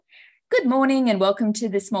Good morning and welcome to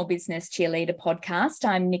the Small Business Cheerleader podcast.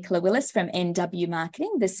 I'm Nicola Willis from NW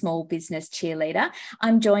Marketing, the Small Business Cheerleader.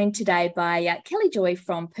 I'm joined today by Kellyjoy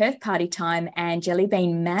from Perth Party Time and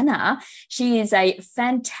Jellybean Manor. She is a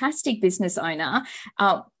fantastic business owner,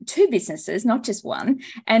 two businesses, not just one.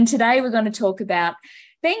 And today we're going to talk about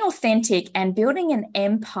being authentic and building an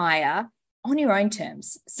empire on your own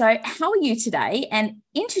terms. So how are you today? And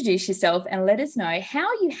introduce yourself and let us know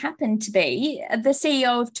how you happen to be the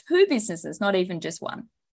CEO of two businesses, not even just one.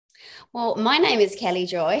 Well, my name is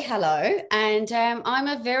Kellyjoy. Hello. And I'm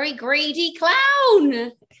a very greedy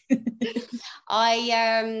clown.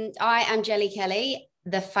 I am Jelly Kelly,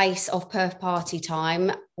 the face of Perth Party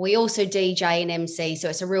Time. We also DJ and MC, so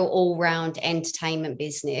it's a real all-round entertainment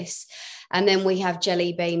business. And then we have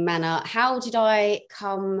Jellybean Manor. How did I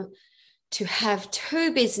come to have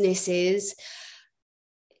two businesses?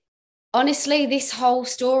 Honestly, this whole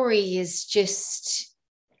story is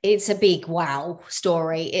it's a big wow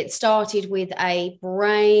story. It started with a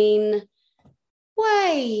brain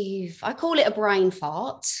wave. I call it a brain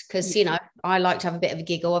fart because, I like to have a bit of a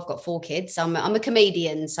giggle. I've got 4 kids. I'm a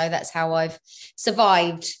comedian, so that's how I've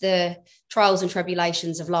survived the trials and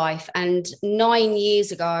tribulations of life. And 9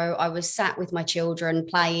 years ago, I was sat with my children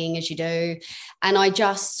playing as you do, and I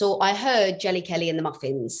heard Jelly Kelly and the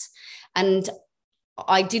Muffins, and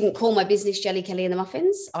I didn't call my business Jelly Kelly and the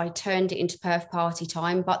Muffins. I turned it into Perth Party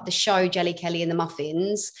Time, but the show Jelly Kelly and the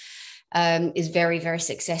Muffins is very, very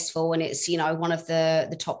successful, and it's one of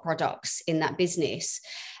the top products in that business.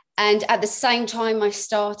 And at the same time I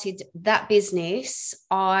started that business,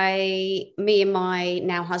 me and my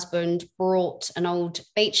now husband brought an old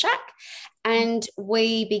beach shack, and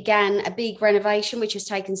we began a big renovation, which has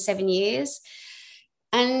taken 7 years.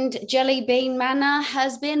 And Jellybean Manor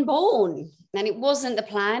has been born. And it wasn't the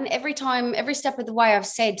plan. Every step of the way, I've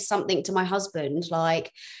said something to my husband,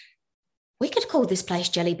 like, we could call this place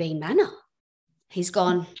Jellybean Manor. He's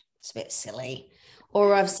gone, it's a bit silly.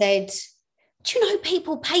 Or I've said, do you know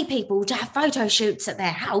people pay people to have photo shoots at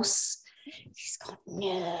their house? He's gone,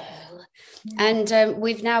 no. And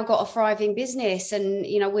we've now got a thriving business, and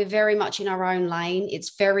we're very much in our own lane.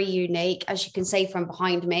 It's very unique, as you can see from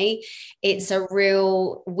behind me. It's a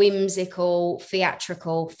real whimsical,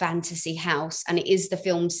 theatrical fantasy house, and it is the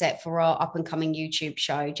film set for our up and coming YouTube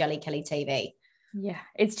show, Jelly Kelly TV. Yeah,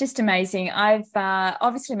 it's just amazing. I've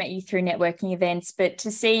obviously met you through networking events, but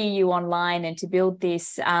to see you online and to build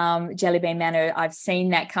this Jellybean Manor, I've seen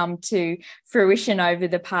that come to fruition over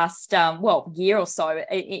the past, year or so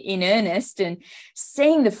in earnest, and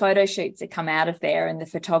seeing the photo shoots that come out of there and the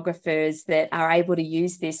photographers that are able to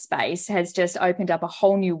use this space has just opened up a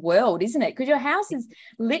whole new world, isn't it? Because your house is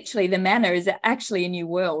literally, the manor is actually a new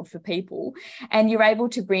world for people, and you're able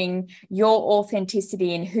to bring your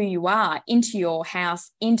authenticity and who you are into your house,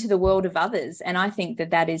 into the world of others. And I think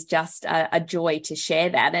that is just a joy to share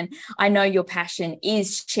that. And I know your passion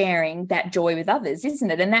is sharing that joy with others, isn't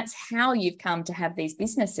it? And that's how you've come to have these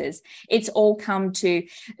businesses. It's all come to,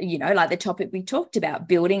 like the topic we talked about,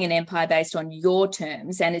 building an empire based on your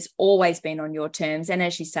terms. And it's always been on your terms. And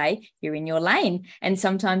as you say, you're in your lane. And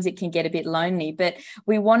sometimes it can get a bit lonely, but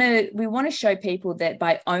we want to show people that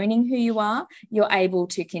by owning who you are, you're able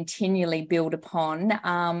to continually build upon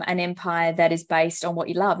an empire that is based on what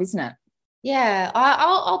you love, isn't it? Yeah,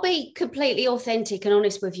 I'll be completely authentic and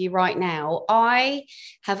honest with you right now. I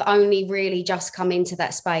have only really just come into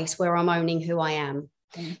that space where I'm owning who I am.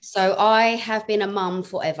 So I have been a mum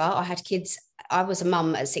forever. I had kids. I was a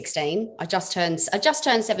mum at 16. I just turned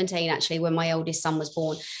 17 actually when my eldest son was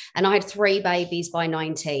born, and I had 3 babies by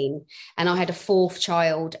 19, and I had a 4th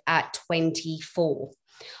child at 24.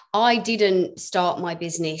 I didn't start my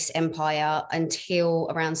business empire until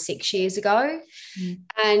around 6 years ago.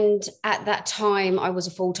 And at that time, I was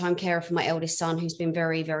a full-time carer for my eldest son, who's been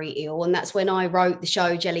very, very ill. And that's when I wrote the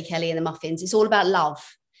show, Jelly Kelly and the Muffins. It's all about love.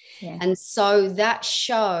 Yeah. And so that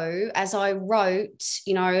show, as I wrote,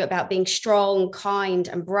 about being strong, kind,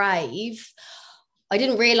 and brave, I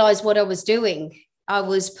didn't realize what I was doing. I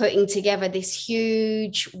was putting together this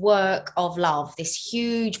huge work of love, this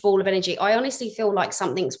huge ball of energy. I honestly feel like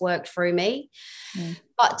something's worked through me.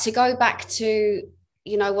 But to go back to,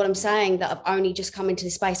 what I'm saying, that I've only just come into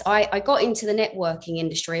this space. I got into the networking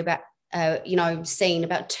industry scene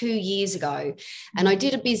about 2 years ago, and I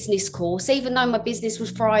did a business course. Even though my business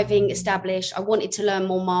was thriving, established, I wanted to learn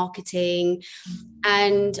more marketing,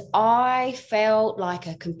 and I felt like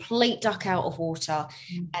a complete duck out of water.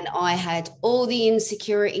 And I had all the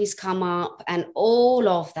insecurities come up and all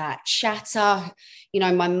of that chatter,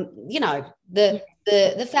 the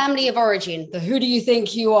family of origin, the who do you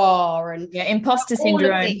think you are, and imposter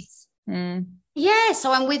syndrome. Yeah,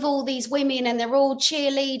 so I'm with all these women and they're all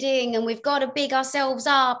cheerleading and we've got to big ourselves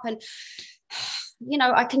up. And,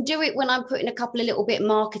 I can do it when I'm putting a couple of little bit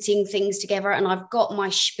marketing things together and I've got my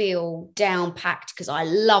spiel down packed because I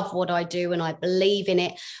love what I do and I believe in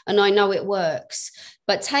it and I know it works.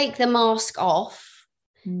 But take the mask off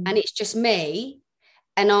and it's just me.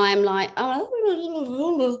 And I'm like,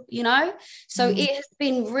 so it has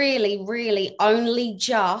been really, really only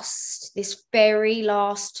just this very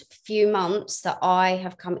last few months that I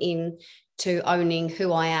have come in to owning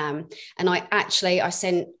who I am. And I've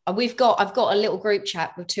got a little group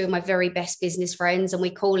chat with two of my very best business friends and we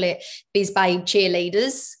call it Biz Babe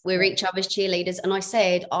Cheerleaders. We're each other's cheerleaders. And I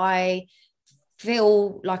said, I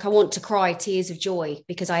feel like I want to cry tears of joy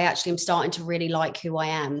because I actually am starting to really like who I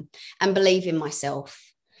am and believe in myself.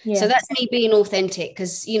 Yeah. So that's me being authentic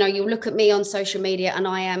because, you look at me on social media and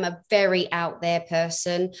I am a very out there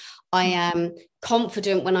person. I am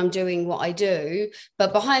confident when I'm doing what I do,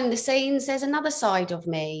 but behind the scenes, there's another side of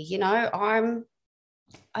me. I'm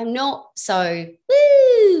not so,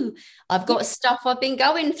 woo, I've got stuff I've been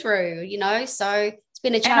going through, so it's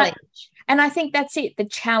been a challenge. And I think that's it, the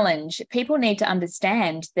challenge. People need to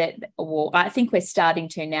understand that, well, I think we're starting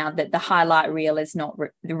to now, that the highlight reel is not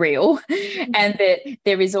real and that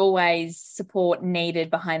there is always support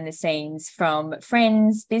needed behind the scenes from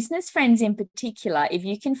friends, business friends in particular. If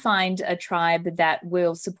you can find a tribe that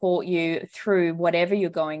will support you through whatever you're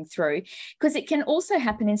going through, because it can also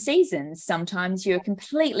happen in seasons. Sometimes you're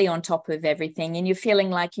completely on top of everything and you're feeling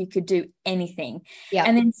like you could do anything. Yeah.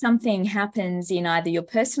 And then something happens in either your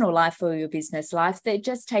personal life or your business life that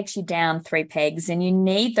just takes you down 3 pegs, and you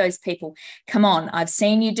need those people. Come on, I've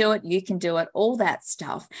seen you do it, you can do it, all that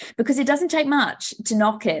stuff, because it doesn't take much to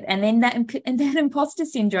knock it. And then that imposter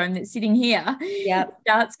syndrome that's sitting here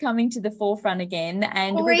starts coming to the forefront again.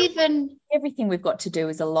 And everything we've got to do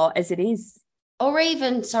is a lot as it is. Or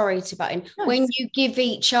even, sorry to butt in, when you give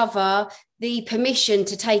each other the permission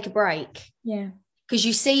to take a break. Yeah. Because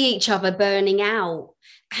you see each other burning out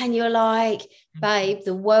and you're like, babe,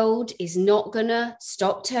 the world is not going to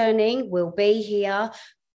stop turning. We'll be here.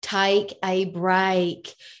 Take a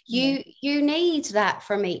break. You need that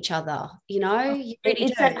from each other, you really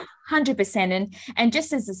do. 100%. And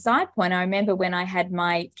just as a side point, I remember when I had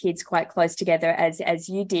my kids quite close together as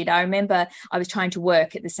you did, I remember I was trying to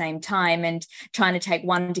work at the same time and trying to take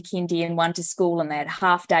one to kindy and one to school, and they had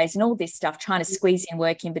half days and all this stuff, trying to squeeze in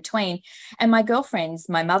work in between. And my girlfriends,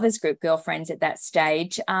 my mother's group girlfriends at that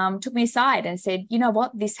stage, took me aside and said, you know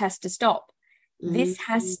what, this has to stop. This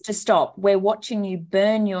has to stop. We're watching you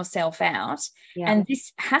burn yourself out, and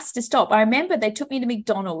this has to stop. I remember they took me to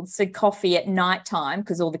McDonald's for coffee at night time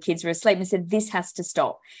because all the kids were asleep, and said, this has to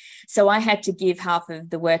stop. So I had to give half of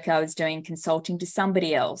the work I was doing consulting to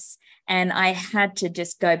somebody else. And I had to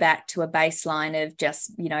just go back to a baseline of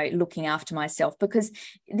just, looking after myself, because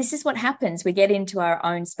this is what happens. We get into our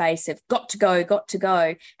own space of got to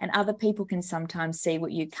go, and other people can sometimes see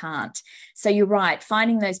what you can't. So you're right,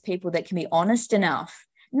 finding those people that can be honest enough,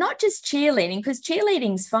 not just cheerleading, because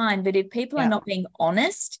cheerleading's fine, but if people are not being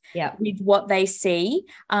honest with what they see,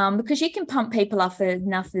 because you can pump people up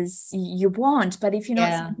enough as you want, but if you're not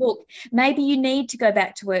saying, look, maybe you need to go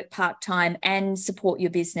back to work part-time and support your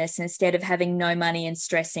business instead of having no money and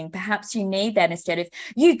stressing. Perhaps you need that instead of,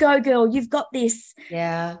 you go girl, you've got this.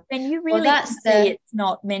 Yeah. Then you really see it's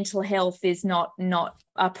not, mental health is not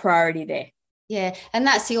a priority there. Yeah. And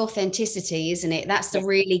that's the authenticity, isn't it? That's the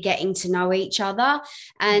really getting to know each other.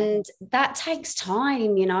 And that takes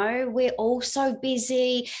time, we're all so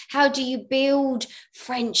busy. How do you build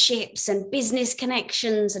friendships and business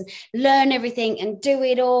connections and learn everything and do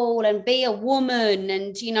it all and be a woman?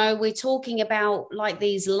 And, we're talking about like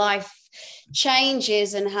these life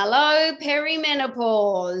changes and hello,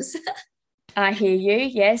 perimenopause. I hear you.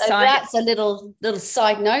 Yes. So that's a little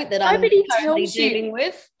side note that nobody I'm totally dealing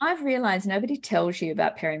with. I've realized nobody tells you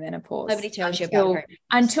about perimenopause. Nobody tells you about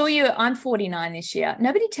perimenopause. I'm 49 this year.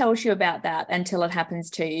 Nobody tells you about that until it happens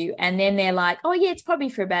to you. And then they're like, oh yeah, it's probably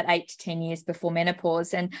for about 8 to 10 years before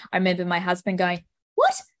menopause. And I remember my husband going,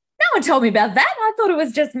 what? No one told me about that. I thought it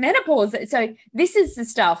was just menopause. So this is the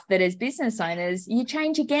stuff that as business owners, you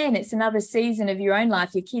change again. It's another season of your own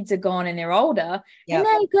life. Your kids are gone and they're older. And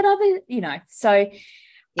now you've got other, so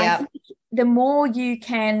I think the more you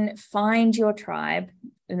can find your tribe,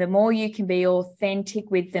 the more you can be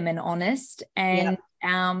authentic with them and honest, and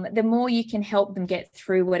the more you can help them get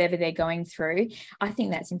through whatever they're going through. I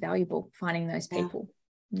think that's invaluable, finding those people.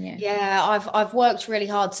 Yeah, I've worked really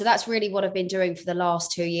hard. So that's really what I've been doing for the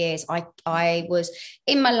last 2 years. I was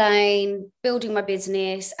in my lane, building my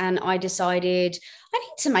business, and I decided I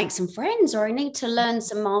need to make some friends, or I need to learn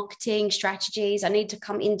some marketing strategies. I need to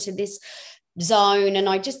come into this zone. And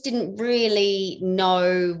I just didn't really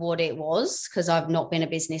know what it was because I've not been a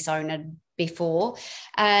business owner before.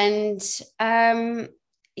 And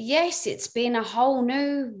yes, it's been a whole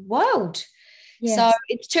new world. So Yes.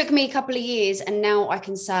 it took me a couple of years, and now I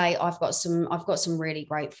can say I've got some really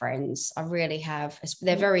great friends. I really have.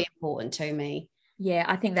 They're very important to me. Yeah,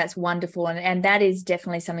 I think that's wonderful. And that is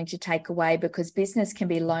definitely something to take away, because business can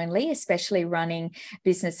be lonely, especially running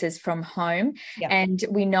businesses from home. Yep. And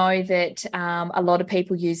we know that a lot of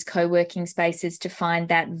people use co-working spaces to find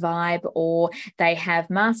that vibe, or they have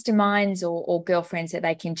masterminds or girlfriends that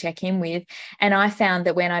they can check in with. And I found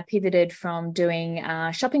that when I pivoted from doing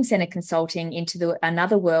shopping center consulting into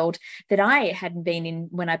another world that I hadn't been in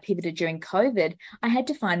when I pivoted during COVID, I had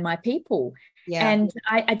to find my people. Yeah. And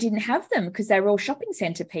I didn't have them because they were all shopping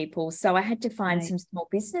center people. So I had to find some small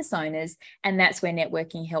business owners, and that's where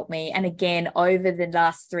networking helped me. And again, over the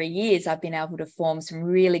last 3 years, I've been able to form some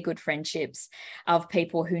really good friendships of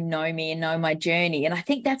people who know me and know my journey. And I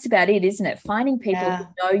think that's about it, isn't it? Finding people who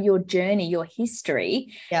know your journey, your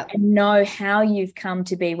history, and know how you've come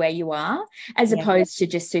to be where you are, as opposed to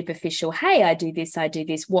just superficial, hey, I do this,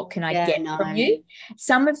 what can I get from you?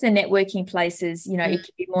 Some of the networking places, you know, it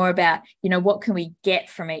can be more about, you know, what can we get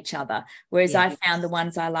from each other? Whereas I found the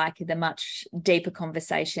ones I like are the much deeper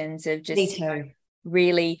conversations of just, you know,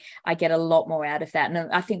 really, I get a lot more out of that.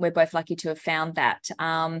 And I think we're both lucky to have found that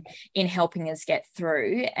in helping us get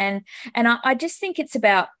through. And I just think it's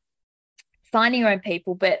about finding your own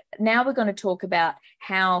people. But now we're going to talk about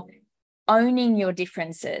how owning your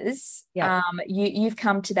differences. You've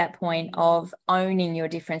come to that point of owning your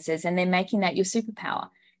differences and then making that your superpower.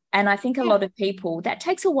 And I think a lot of people, that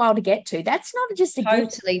takes a while to get to. That's not just a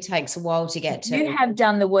gift. Totally takes a while to get to. You have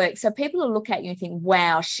done the work. So people will look at you and think,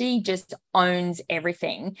 wow, she just owns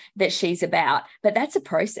everything that she's about. But that's a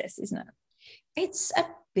process, isn't it? It's a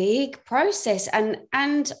big process. And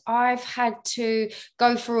I've had to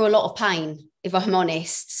go through a lot of pain, if I'm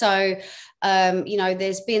honest. So, you know,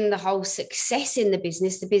 there's been the whole success in the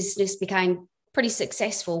business. The business became pretty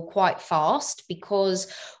successful quite fast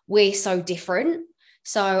because we're so different.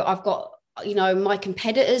 So I've got, you know, my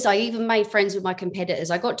competitors. I even made friends with my competitors.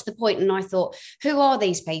 I got to the point and I thought, who are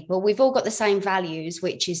these people? We've all got the same values,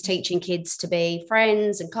 which is teaching kids to be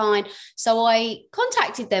friends and kind. So I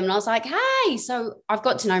contacted them and I was like, hey, so I've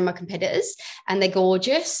got to know my competitors and they're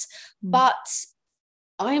gorgeous, but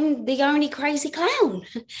I'm the only crazy clown.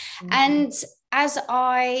 And as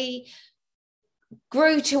I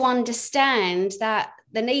grew to understand that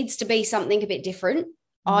there needs to be something a bit different,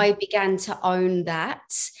 I began to own that.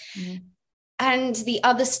 And the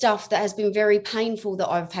other stuff that has been very painful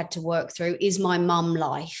that I've had to work through is my mum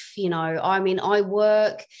life. You know, I mean, I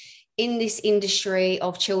work in this industry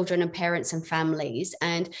of children and parents and families.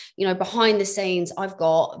 And, you know, behind the scenes, I've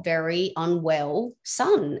got a very unwell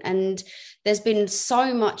son. And there's been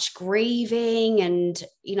so much grieving and,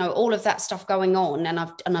 you know, all of that stuff going on. And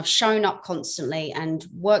I've shown up constantly and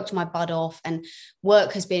worked my butt off. And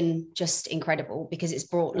work has been just incredible because it's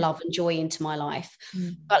brought love and joy into my life.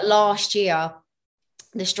 But last year,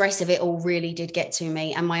 the stress of it all really did get to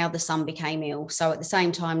me, and my other son became ill. So at the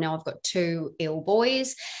same time, now I've got 2 ill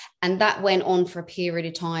boys, and that went on for a period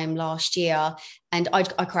of time last year, and I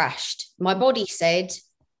crashed. My body said,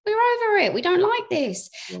 we're over it. We don't like this.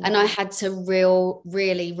 And I had to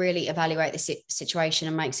really evaluate the situation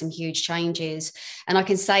and make some huge changes. And I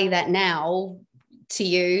can say that now to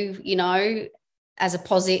you, you know, as a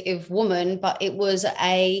positive woman, but it was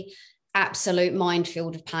a absolute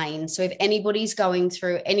minefield of pain. So if anybody's going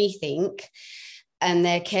through anything and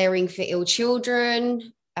they're caring for ill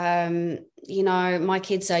children, you know, my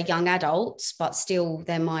kids are young adults, but still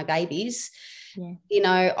they're my babies. You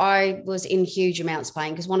know, I was in huge amounts of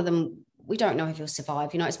pain because one of them, we don't know if he'll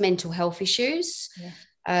survive. You know, it's mental health issues,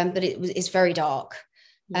 but it's very dark.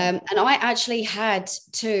 And I actually had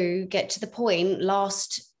to get to the point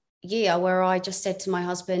last year where I just said to my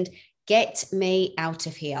husband, get me out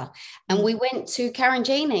of here. And we went to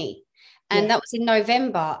Carangini, and that was in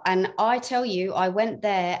November. And I tell you, I went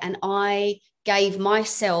there and I gave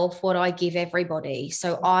myself what I give everybody.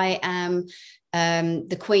 So I am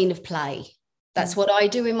the queen of play. That's what I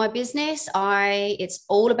do in my business. It's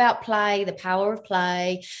all about play, the power of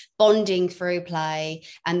play, bonding through play,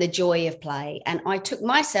 and the joy of play. And I took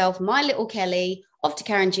myself, my little Kelly, off to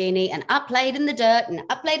Carangini, and I played in the dirt and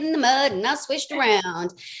I played in the mud and I swished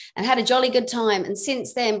around and had a jolly good time. And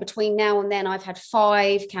since then, between now and then, I've had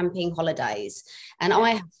 5 camping holidays, and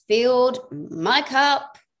I have filled my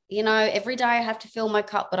cup. You know, every day I have to fill my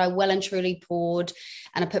cup, but I well and truly poured,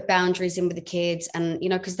 and I put boundaries in with the kids. And, you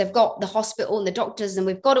know, because they've got the hospital and the doctors and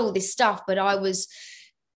we've got all this stuff, but I was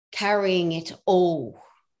carrying it all.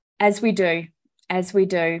 As we do.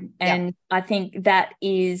 And I think that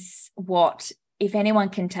is what, if anyone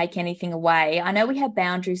can take anything away, I know we have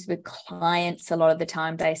boundaries with clients a lot of the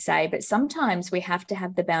time, they say, but sometimes we have to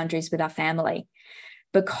have the boundaries with our family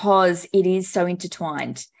because it is so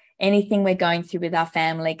intertwined. Anything we're going through with our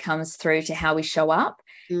family comes through to how we show up.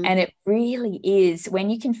 And it really is when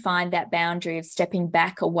you can find that boundary of stepping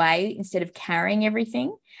back away instead of carrying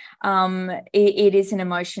everything. It is an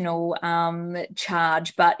emotional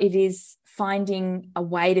charge, but it is finding a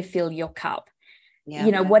way to fill your cup.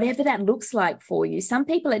 You know, whatever that looks like for you. Some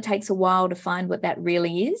people, it takes a while to find what that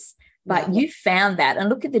really is. But you found that, and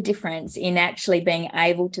look at the difference in actually being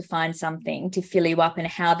able to find something to fill you up and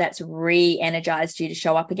how that's re-energized you to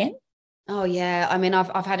show up again. Oh yeah, I mean,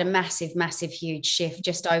 I've had a massive, huge shift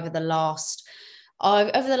just over the last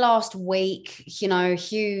week. You know,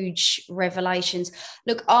 huge revelations.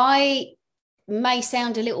 Look, I may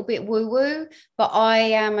sound a little bit woo-woo, but I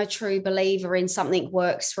am a true believer in something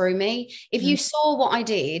works through me. If you saw what I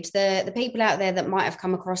did, the people out there that might have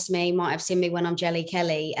come across me might have seen me when I'm Jelly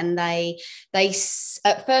Kelly, and they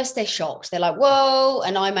at first they're shocked. They're like, whoa,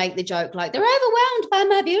 and I make the joke like, they're overwhelmed by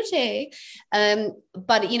my beauty.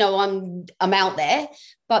 But you know, I'm out there.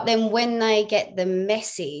 But then when they get the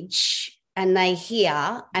message and they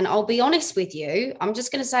hear, and I'll be honest with you, I'm just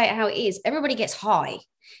going to say it how it is, everybody gets high.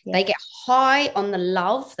 They get high on the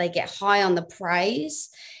love. They get high on the praise.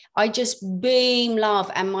 I just beam love.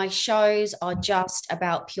 And my shows are just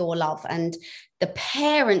about pure love. And the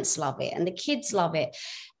parents love it and the kids love it.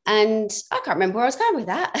 And I can't remember where I was going with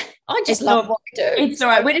that. I just love what I do. It's all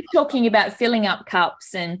right. We're just talking about filling up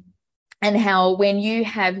cups and how when you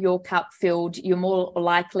have your cup filled, you're more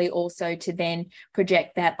likely also to then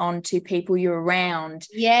project that onto people you're around.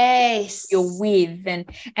 Yes. You're with, and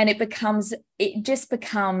it just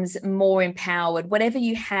becomes more empowered. Whatever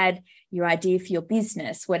you had, your idea for your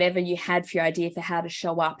business, whatever you had for your idea for how to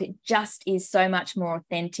show up, it just is so much more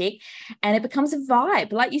authentic, and it becomes a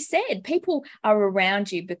vibe. Like you said, people are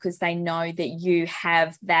around you because they know that you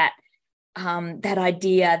have that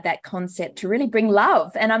idea, that concept to really bring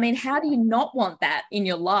love. And I mean, how do you not want that in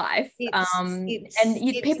your life?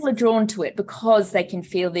 People are drawn to it because they can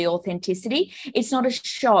feel the authenticity. It's not a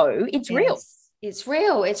show, it's real. It's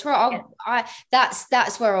real. It's real.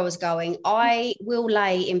 That's where I was going. I will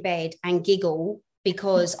lay in bed and giggle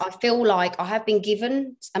because I feel like I have been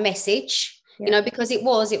given a message. You know, because it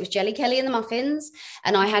was Jelly Kelly and the muffins,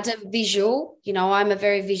 and I had a visual. You know, I'm a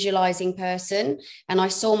very visualizing person, and I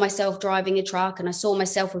saw myself driving a truck, and I saw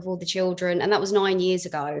myself with all the children, and that was 9 years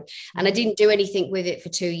ago, and I didn't do anything with it for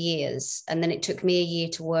 2 years, and then it took me a year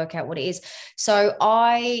to work out what it is. So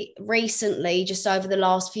I recently, just over the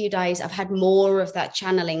last few days, I've had more of that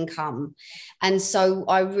channeling come, and so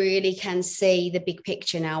I really can see the big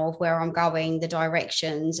picture now of where I'm going, the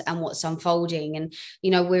directions, and what's unfolding. And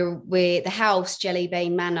you know, we're the house,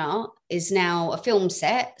 Jellybean Manor, is now a film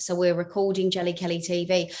set, so we're recording Jelly Kelly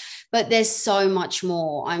TV, but there's so much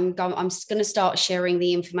more. I'm going to start sharing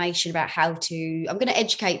the information about I'm going to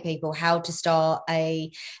educate people how to start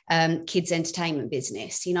a kids entertainment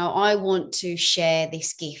business. You know, I want to share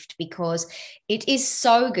this gift because it is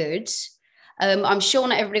so good. I'm sure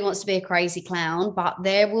not everybody wants to be a crazy clown, but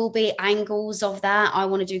there will be angles of that. I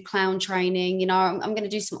want to do clown training. You know, I'm going to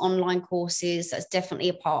do some online courses. That's definitely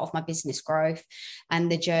a part of my business growth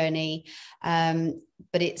and the journey.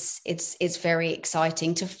 But it's very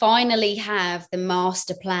exciting to finally have the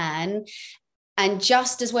master plan. And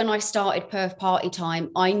just as when I started Perth Party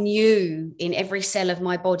Time, I knew in every cell of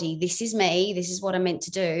my body, this is me. This is what I'm meant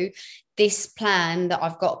to do. This plan that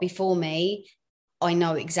I've got before me, I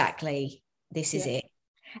know exactly. This is it.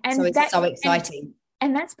 And so it's so exciting.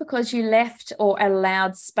 And that's because you left or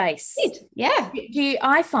allowed space. Yeah.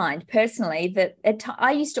 I find personally that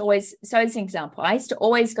I used to always, so as an example, I used to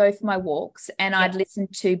always go for my walks and I'd listen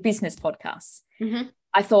to business podcasts.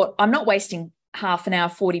 I thought, I'm not wasting half an hour,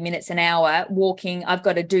 40 minutes, an hour walking. I've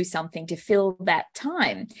got to do something to fill that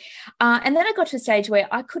time. And then I got to a stage where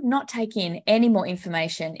I could not take in any more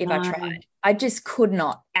information if I tried. I just could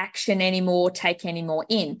not action anymore, take any more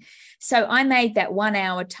in. So I made that 1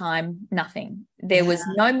 hour time nothing. There was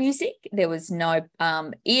no music. There was no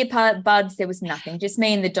earbuds. There was nothing, just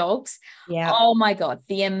me and the dogs. Oh my God.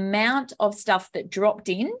 The amount of stuff that dropped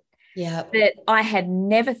in Yeah. that I had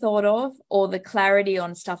never thought of, or the clarity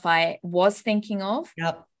on stuff I was thinking of.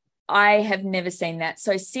 Yep. I have never seen that.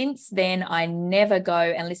 So since then, I never go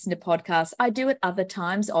and listen to podcasts. I do it other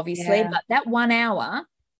times, obviously, but that 1 hour,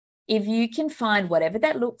 if you can find whatever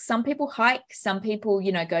that looks, some people hike, some people,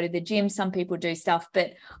 go to the gym, some people do stuff,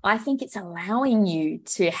 but I think it's allowing you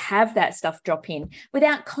to have that stuff drop in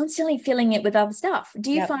without constantly filling it with other stuff. Do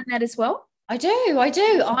you find that as well? I do.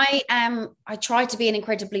 I try to be an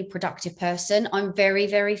incredibly productive person. I'm very,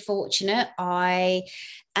 very fortunate. I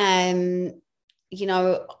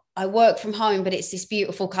I work from home, but it's this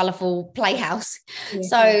beautiful, colourful playhouse. Yeah.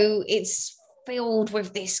 So it's filled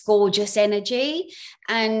with this gorgeous energy.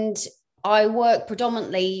 And I work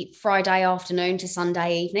predominantly Friday afternoon to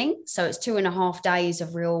Sunday evening. So it's 2.5 days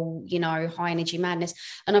of real, high energy madness.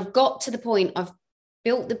 And I've got to the point, I've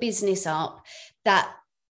built the business up that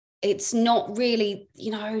it's not really,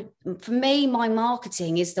 for me, my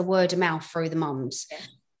marketing is the word of mouth through the mums. Yeah.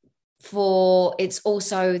 It's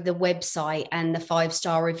also the website and the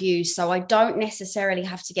 5-star reviews. So I don't necessarily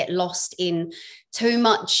have to get lost in too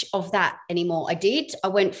much of that anymore. I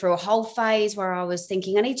went through a whole phase where I was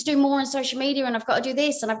thinking I need to do more on social media, and I've got to do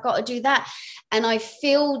this and I've got to do that. And I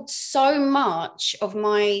filled so much of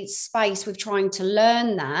my space with trying to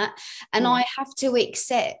learn that. And I have to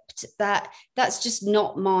accept that that's just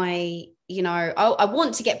not my, I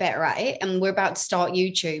want to get better at it, and we're about to start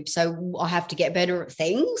YouTube. So I have to get better at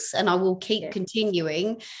things, and I will keep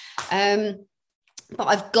continuing. But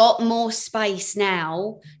I've got more space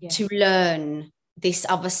now to learn this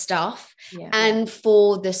other stuff and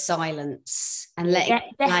for the silence and let it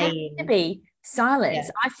there has to be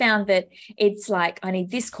silence. I found that it's like, I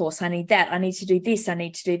need this course, I need that, I need to do this, I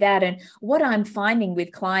need to do that. And what I'm finding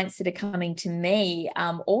with clients that are coming to me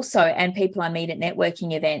also, and people I meet at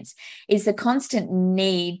networking events, is the constant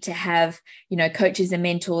need to have, coaches and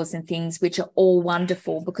mentors and things, which are all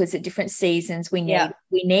wonderful, because at different seasons we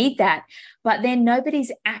need that. But then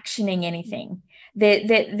nobody's actioning anything.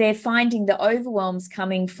 They're finding the overwhelms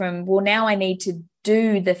coming from, well, now I need to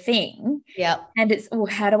do the thing. Yeah. And it's,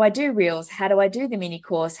 how do I do reels? How do I do the mini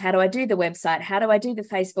course? How do I do the website? How do I do the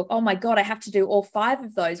Facebook? Oh my God, I have to do all 5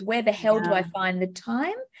 of those. Where the hell do I find the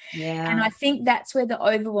time? Yeah. And I think that's where the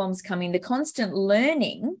overwhelm's coming. The constant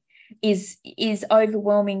learning is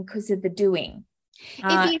overwhelming because of the doing.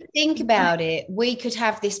 If you think about it, we could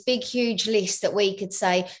have this big, huge list that we could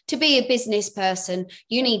say, to be a business person,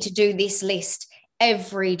 you need to do this list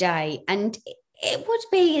every day. And it would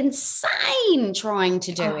be insane trying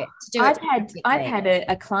to do it. I've had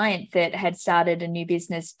a client that had started a new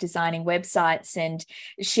business designing websites, and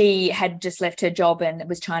she had just left her job and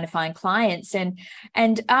was trying to find clients. And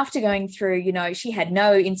after going through, she had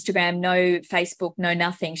no Instagram, no Facebook, no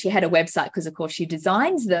nothing. She had a website because, of course, she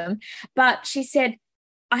designs them. But she said,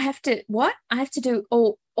 I have to do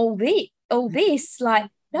all this. Like,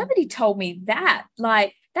 nobody told me that.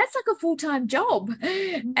 Like, that's like a full-time job.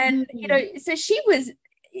 And, so she was,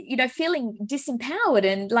 feeling disempowered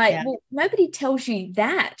and like, well, nobody tells you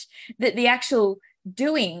that the actual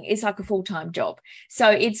doing is like a full-time job. So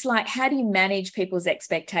it's like, how do you manage people's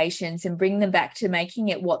expectations and bring them back to making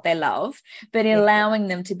it what they love, but allowing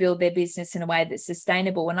them to build their business in a way that's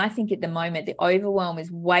sustainable? And I think at the moment, the overwhelm is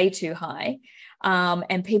way too high.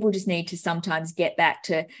 And people just need to sometimes get back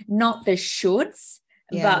to not the shoulds,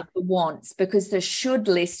 but the wants, because the should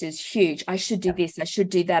list is huge. I should do this, I should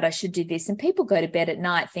do that, I should do this. And people go to bed at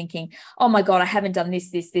night thinking, oh my God, I haven't done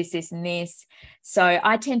this, and this. So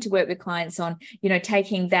I tend to work with clients on,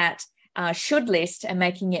 taking that should list and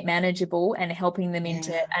making it manageable and helping them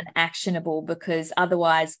into an actionable, because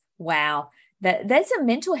otherwise, wow, there's a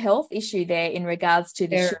mental health issue there in regards to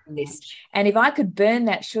the should list. And if I could burn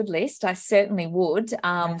that should list, I certainly would,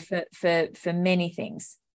 for many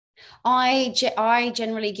things. I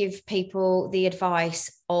generally give people the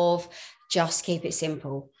advice of just keep it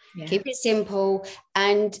simple. Keep it simple,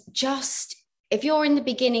 and just, if you're in the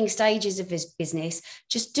beginning stages of this business,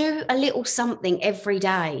 just do a little something every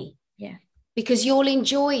day. Because you'll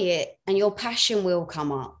enjoy it and your passion will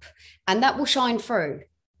come up and that will shine through.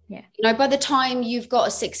 By the time you've got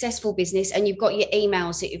a successful business and you've got your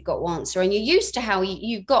emails that you've got to answer, and you're used to how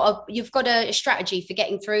you've got a strategy for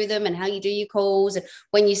getting through them and how you do your calls and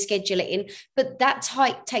when you schedule it in, but that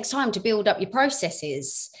takes time to build up your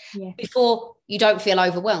processes before you don't feel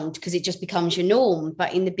overwhelmed, because it just becomes your norm.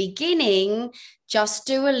 But in the beginning, just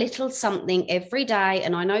do a little something every day.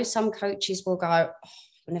 And I know some coaches will go, oh,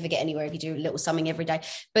 we'll never get anywhere if you do a little something every day,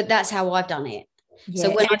 but that's how I've done it. So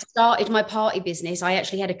Yeah. when I started my party business, I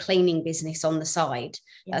actually had a cleaning business on the side.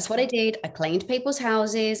 Yeah. That's what I did. I cleaned people's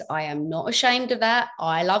houses. I am not ashamed of that.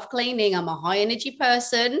 I love cleaning. I'm a high energy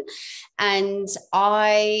person. And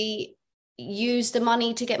I used the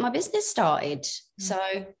money to get my business started. So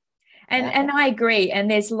And I agree.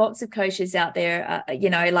 And there's lots of coaches out there,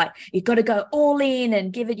 like you've got to go all in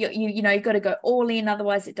and give it you've got to go all in.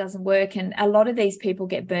 Otherwise it doesn't work. And a lot of these people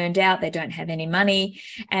get burned out. They don't have any money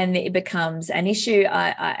and it becomes an issue.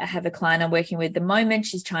 I have a client I'm working with at the moment.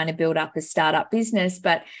 She's trying to build up a startup business,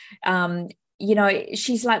 but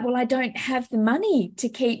she's like, well, I don't have the money to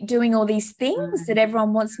keep doing all these things that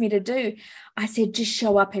everyone wants me to do. I said, just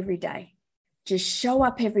show up every day. Just show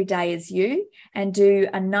up every day as you and do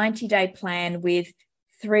a 90-day plan with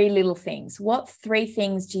 3 little things. What 3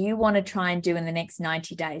 things do you want to try and do in the next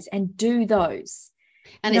 90 days? And do those.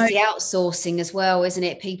 And it's the outsourcing as well, isn't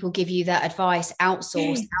it? People give you that advice,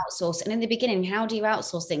 outsource. And in the beginning, how do you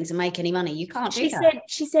outsource things and make any money? You can't do that.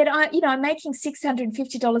 She said, I'm making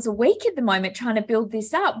 $650 a week at the moment trying to build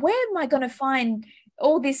this up. Where am I going to find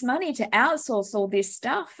all this money to outsource all this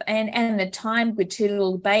stuff? And the time with 2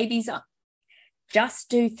 little babies. Just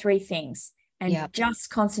do 3 things and just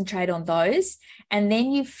concentrate on those. And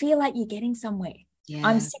then you feel like you're getting somewhere. Yeah.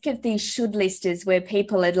 I'm sick of these should listers where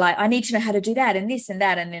people are like, I need to know how to do that and this and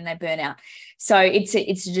that, and then they burn out. So it's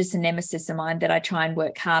just a nemesis of mine that I try and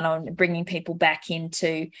work hard on bringing people back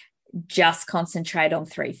into just concentrate on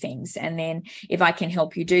 3 things. And then if I can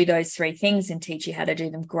help you do those 3 things and teach you how to do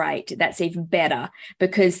them, great. That's even better,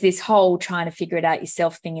 because this whole trying to figure it out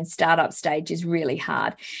yourself thing in startup stage is really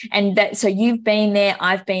hard. And so you've been there,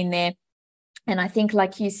 I've been there. And I think,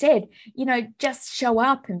 like you said, just show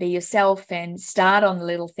up and be yourself and start on the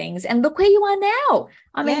little things. And look where you are now.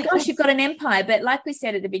 I mean, gosh, you've got an empire. But like we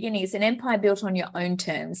said at the beginning, it's an empire built on your own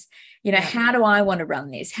terms. How do I want to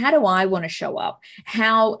run this? How do I want to show up?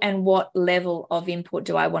 How and what level of input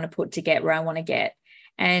do I want to put to get where I want to get?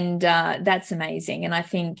 And that's amazing. And I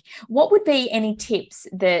think, what would be any tips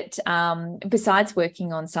that, besides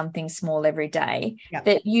working on something small every day,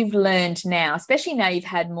 that you've learned now, especially now you've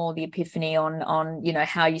had more the epiphany on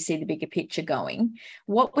how you see the bigger picture going?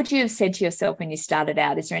 What would you have said to yourself when you started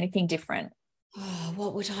out? Is there anything different? Oh,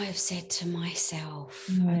 what would I have said to myself?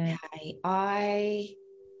 Yeah. Okay,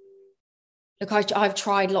 I've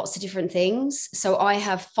tried lots of different things. So I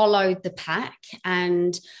have followed the pack,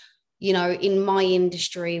 and in my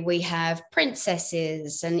industry, we have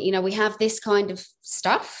princesses and, we have this kind of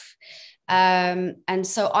stuff. And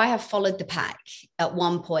so I have followed the pack. At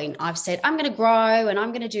one point, I've said, I'm going to grow and I'm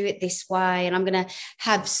going to do it this way and I'm going to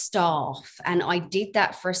have staff. And I did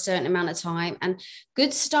that for a certain amount of time. And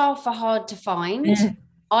good staff are hard to find.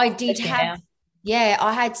 I did have,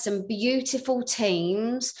 I had some beautiful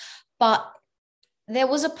teams, but there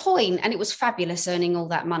was a point, and it was fabulous earning all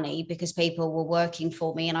that money because people were working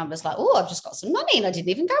for me and I was like, oh, I've just got some money and I didn't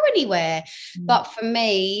even go anywhere. But for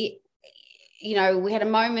me, we had a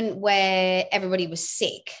moment where everybody was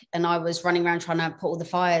sick and I was running around trying to put all the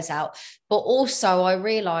fires out. But also I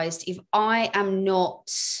realized, if I am not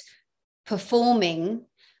performing,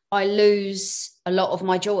 I lose a lot of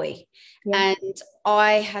my joy. And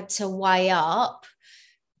I had to weigh up,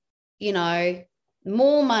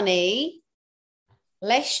 more money,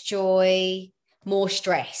 less joy, more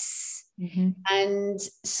stress. And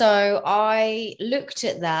so I looked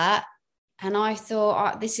at that and I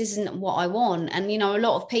thought, this isn't what I want. And, a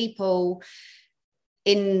lot of people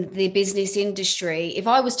in the business industry, if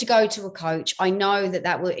I was to go to a coach, I know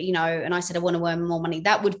that would, and I said, I want to earn more money,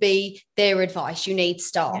 that would be their advice. You need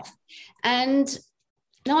staff. And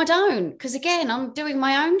no, I don't. Because again, I'm doing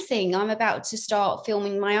my own thing. I'm about to start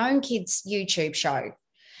filming my own kids' YouTube show.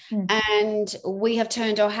 And we have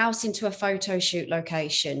turned our house into a photo shoot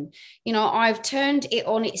location. I've turned it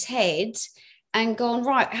on its head and gone,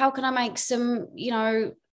 right, how can I make some,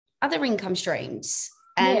 other income streams?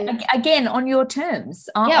 And again, on your terms.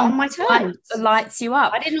 On my terms. Lights you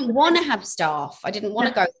up. I didn't want to have staff. I didn't want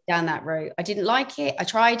to go down that route. I didn't like it. I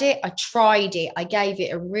tried it. I gave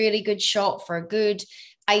it a really good shot for a good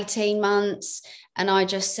 18 months. And I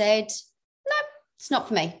just said, no, it's not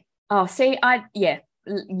for me. Oh, see,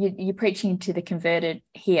 you're preaching to the converted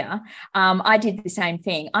here. I did the same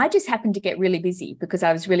thing. I just happened to get really busy because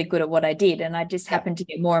I was really good at what I did, and I just happened to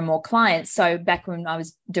get more and more clients. So back when I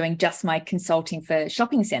was doing just my consulting for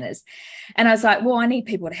shopping centers, and I was like, well, I need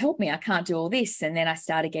people to help me. I can't do all this. And then I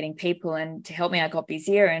started getting people, and to help me, I got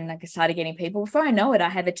busier and I started getting people. Before I know it, I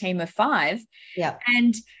have a team of 5.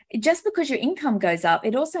 And just because your income goes up,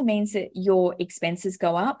 it also means that your expenses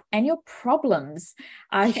go up and your problems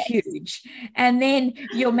are huge. And then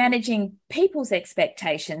you're managing people's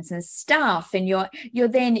expectations and staff, and your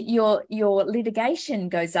litigation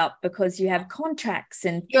goes up because you have contracts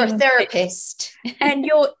and you're a therapist. And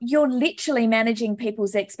you're literally managing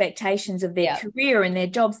people's expectations of their career and their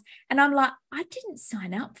jobs. And I'm like, I didn't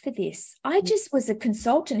sign up for this. I just was a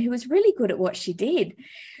consultant who was really good at what she did.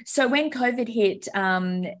 So when COVID hit,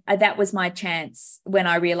 that was my chance when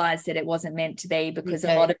I realized that it wasn't meant to be, because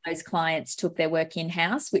a lot of those clients took their work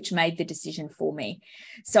in-house, which made the decision for me.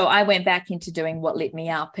 So I went back into doing what lit me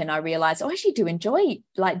up, and I realized, I actually do enjoy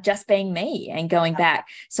like just being me and going back.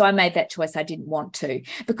 So I made that choice. I didn't want to,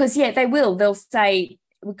 because they'll say,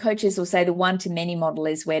 coaches will say the one-to-many model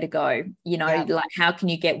is where to go, like how can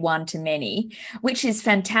you get one-to-many, which is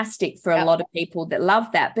fantastic for a lot of people that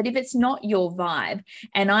love that. But if it's not your vibe,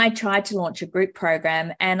 and I tried to launch a group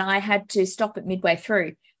program and I had to stop it midway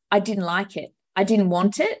through. I didn't like it. I didn't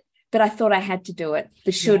want it, but I thought I had to do it.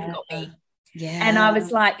 The should got me. Yeah. And I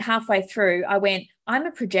was like, halfway through, I went, I'm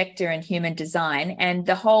a projector in human design, and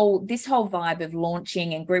this whole vibe of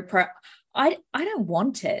launching and group I don't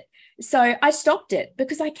want it. So I stopped it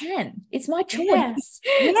because I can. It's my choice.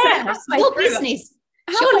 Yeah, so your business.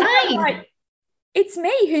 Your lane. Like, it's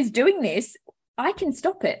me who's doing this. I can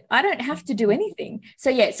stop it. I don't have to do anything.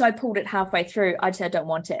 So I pulled it halfway through. I said I don't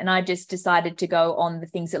want it. And I just decided to go on the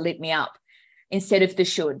things that lit me up instead of the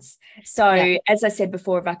shoulds. So as I said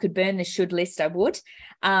before, if I could burn the should list, I would.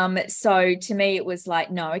 So to me, it was like,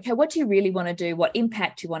 no, okay, what do you really want to do? What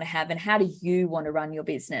impact do you want to have? And how do you want to run your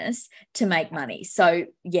business to make money? So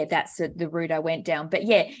that's the route I went down. But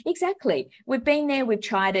exactly. We've been there, we've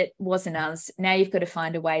tried it, wasn't us. Now you've got to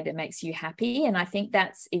find a way that makes you happy. And I think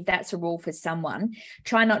if that's a rule for someone,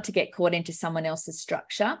 try not to get caught into someone else's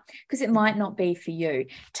structure, because it might not be for you.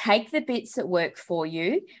 Take the bits that work for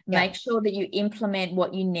you, make sure that you implement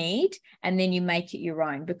what you need, and then you make it your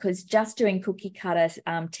own, because just doing cookie cutter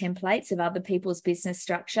templates of other people's business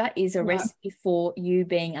structure is a recipe for you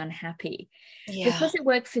being unhappy. Because it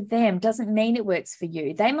worked for them doesn't mean it works for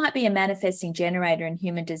you. They might be a manifesting generator in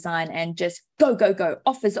human design and just go,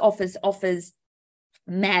 offers,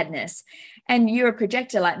 madness. And you're a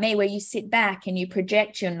projector like me, where you sit back and you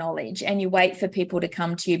project your knowledge and you wait for people to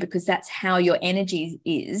come to you, because that's how your energy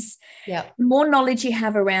is. The more knowledge you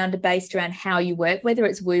have based around how you work, whether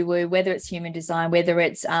it's woo-woo, whether it's human design, whether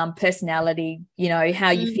it's personality, how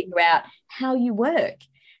you figure out how you work,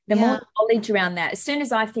 the more knowledge around that. As soon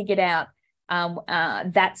as I figured out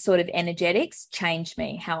that sort of energetics, changed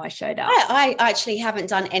me, how I showed up. I actually haven't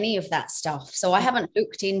done any of that stuff. So I haven't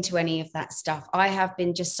looked into any of that stuff. I have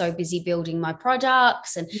been just so busy building my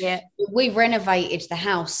products, and we've renovated the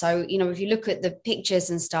house. So, if you look at the pictures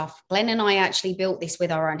and stuff, Glenn and I actually built this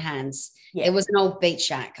with our own hands. It was an old beach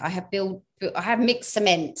shack. I have mixed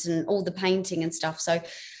cement and all the painting and stuff. So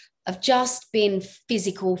I've just been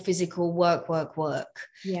physical work.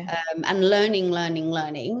 And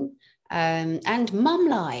learning. And mum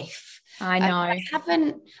life. I know.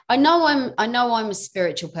 I know I'm a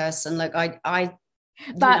spiritual person. Like I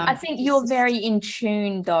think you're very in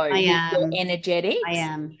tune though with your energetics. I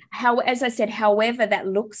am. As I said, however that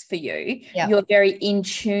looks for you, you're very in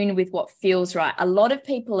tune with what feels right. A lot of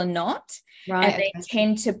people are not. Right, and they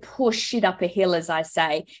tend to push it up a hill, as I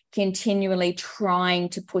say, continually trying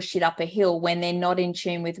to push it up a hill when they're not in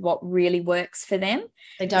tune with what really works for them.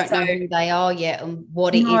 They don't know who they are yet and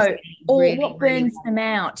what it is. Or what burns them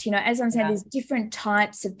out. As I'm saying, there's different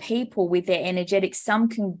types of people with their energetics. Some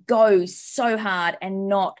can go so hard and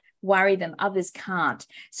not worry them, others can't.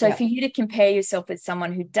 So for you to compare yourself with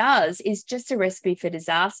someone who does is just a recipe for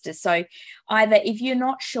disaster. So either, if you're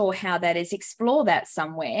not sure how that is, explore that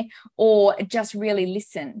somewhere, or just really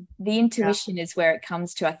listen. The intuition is where it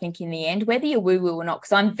comes to, I think, in the end, whether you're woo-woo or not,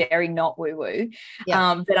 because I'm very not woo-woo,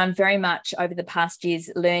 but I'm very much over the past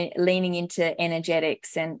years leaning into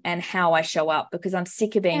energetics and how I show up, because I'm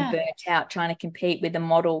sick of being burnt out trying to compete with a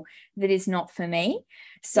model that is not for me.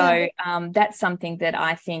 So that's something that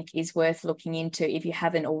I think is worth looking into if you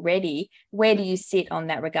haven't already. Where do you sit on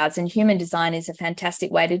that regards? And human design is a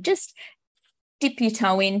fantastic way to just dip your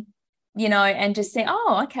toe in, and just say,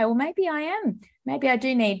 oh, okay, well, maybe I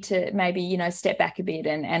do need to step back a bit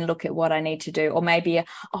and look at what I need to do. Or maybe,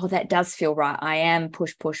 that does feel right. I am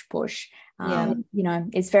push.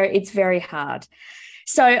 It's very hard.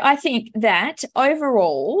 So I think that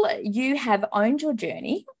overall you have owned your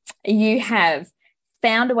journey. You have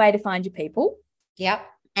found a way to find your people.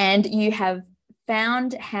 And you have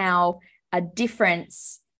found how a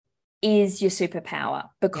difference is your superpower,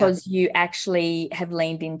 because you actually have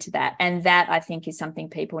leaned into that. And that, I think, is something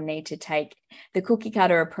people need to take. The cookie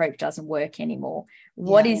cutter approach doesn't work anymore.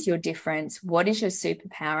 What is your difference? What is your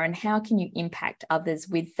superpower? And how can you impact others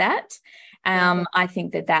with that? I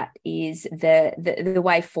think that is the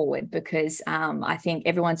way forward, because I think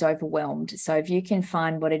everyone's overwhelmed. So if you can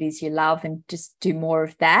find what it is you love and just do more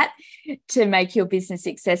of that to make your business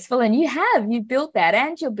successful, and you've built that,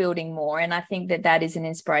 and you're building more. And I think that is an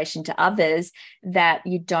inspiration to others, that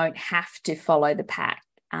you don't have to follow the pack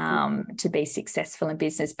to be successful in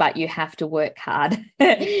business, but you have to work hard.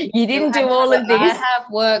 You didn't do all of this. I have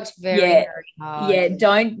worked very hard. Yeah,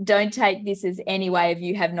 don't take this as any way of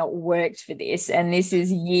you have not worked for this. And this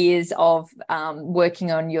is years of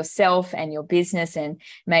working on yourself and your business and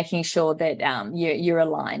making sure that you're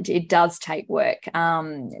aligned. It does take work.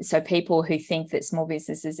 So people who think that small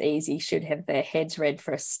business is easy should have their heads read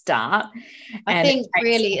for a start. I think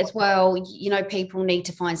really as well, people need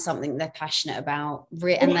to find something they're passionate about.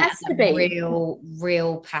 And that's a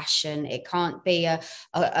real passion. It can't be a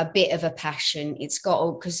bit of a passion. It's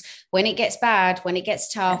got, because when it gets bad, when it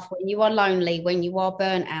gets tough, when you are lonely, when you are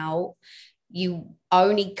burnt out, you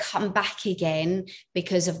only come back again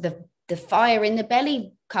because of the fire in the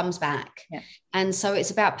belly comes back. And so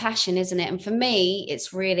it's about passion, isn't it? And for me,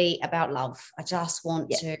 it's really about love. I just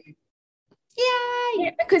want to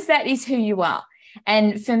because that is who you are.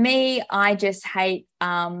 And for me, I just hate,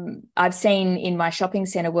 I've seen in my shopping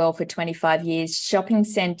centre world for 25 years, shopping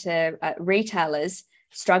centre retailers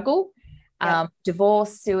struggle,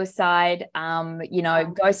 divorce, suicide,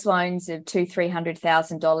 ghost loans of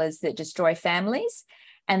 $200,000-$300,000 that destroy families.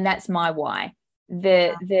 And that's my why.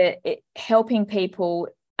 Helping people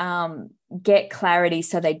get clarity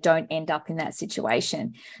so they don't end up in that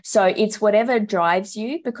situation. So it's whatever drives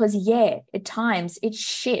you, because at times it's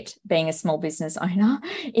shit being a small business owner.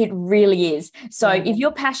 It really is. So if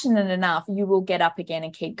you're passionate enough, you will get up again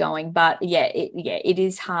and keep going. But it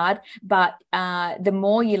is hard. But the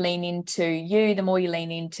more you lean into the more you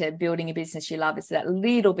lean into building a business you love, it's that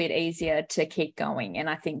little bit easier to keep going. And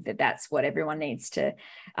I think that's what everyone needs to.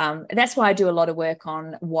 That's why I do a lot of work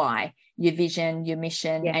on why. Your vision, your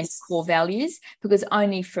mission, and core values, because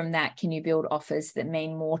only from that can you build offers that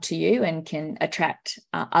mean more to you and can attract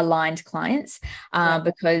aligned clients.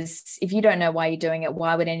 Because if you don't know why you're doing it,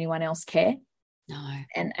 why would anyone else care? No.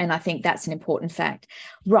 And I think that's an important fact.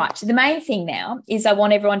 Right. The main thing now is I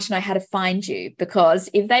want everyone to know how to find you, because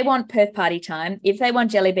if they want Perth Party Time, if they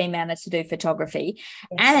want Jellybean Manor to do photography,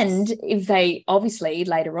 and if they obviously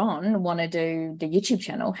later on want to do the YouTube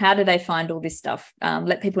channel, how do they find all this stuff?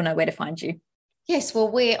 Let people know where to find you. Yes,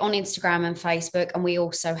 well, we're on Instagram and Facebook, and we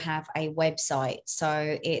also have a website.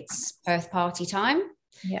 So it's Perth Party Time.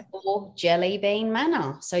 Or Jellybean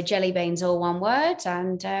Manor. So Jellybean's all one word,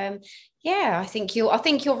 and I think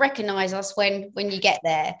you'll recognize us when you get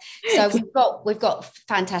there. So we've got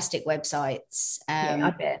fantastic websites.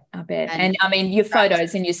 I bet. And I mean, your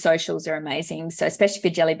photos and your socials are amazing. So especially for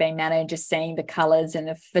Jellybean Manor, just seeing the colors and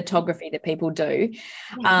the photography that people do.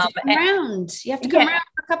 You have to come around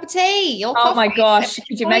for a cup of tea or coffee. My gosh,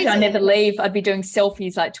 could you imagine? I never leave. I'd be doing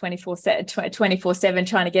selfies like 24/7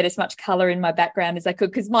 trying to get as much color in my background as I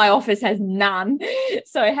could, because my office has none.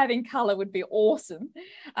 So having color would be awesome.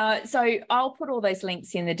 So I'll put all those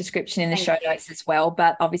links in the description in the show notes as well.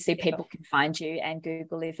 But obviously people can find you and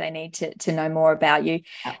Google if they need to know more about you.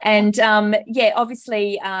 And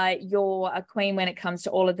obviously you're a queen when it comes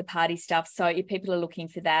to all of the party stuff. So if people are looking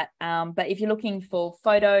for that, but if you're looking for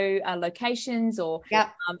photo locations or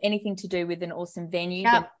anything to do with an awesome venue,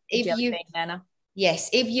 then Jellybean Manor. Yes,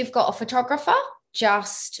 if you've got a photographer,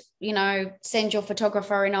 just send your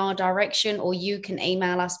photographer in our direction, or you can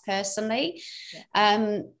email us personally.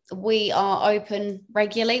 We are open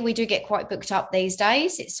regularly. We do get quite booked up these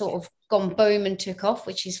days. It's sort of gone boom and took off,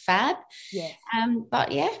 which is fab.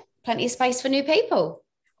 But plenty of space for new people.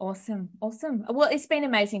 Awesome. Well, it's been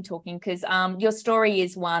amazing talking, because your story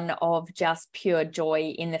is one of just pure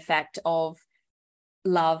joy in the fact of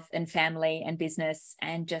love and family and business,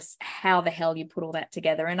 and just how the hell you put all that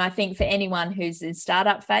together. And I think for anyone who's in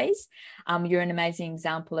startup phase, you're an amazing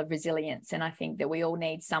example of resilience. And I think that we all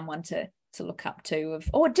need someone to look up to,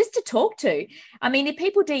 or just to talk to. I mean, if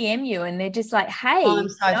people DM you and they're just like, hey, I'm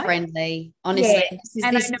so friendly, honestly. I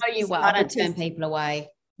know you well. I don't turn people away.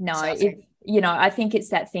 No, I think it's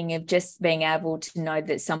that thing of just being able to know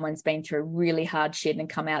that someone's been through really hard shit and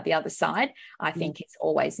come out the other side. I think it's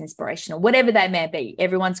always inspirational, whatever they may be.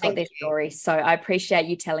 Everyone's got their story. So I appreciate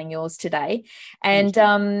you telling yours today. And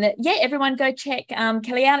everyone go check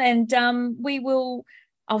Kelly out, and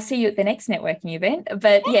I'll see you at the next networking event.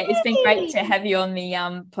 But yeah, it's been great to have you on the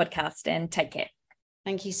podcast, and take care.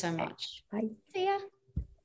 Thank you so much. Bye. See ya.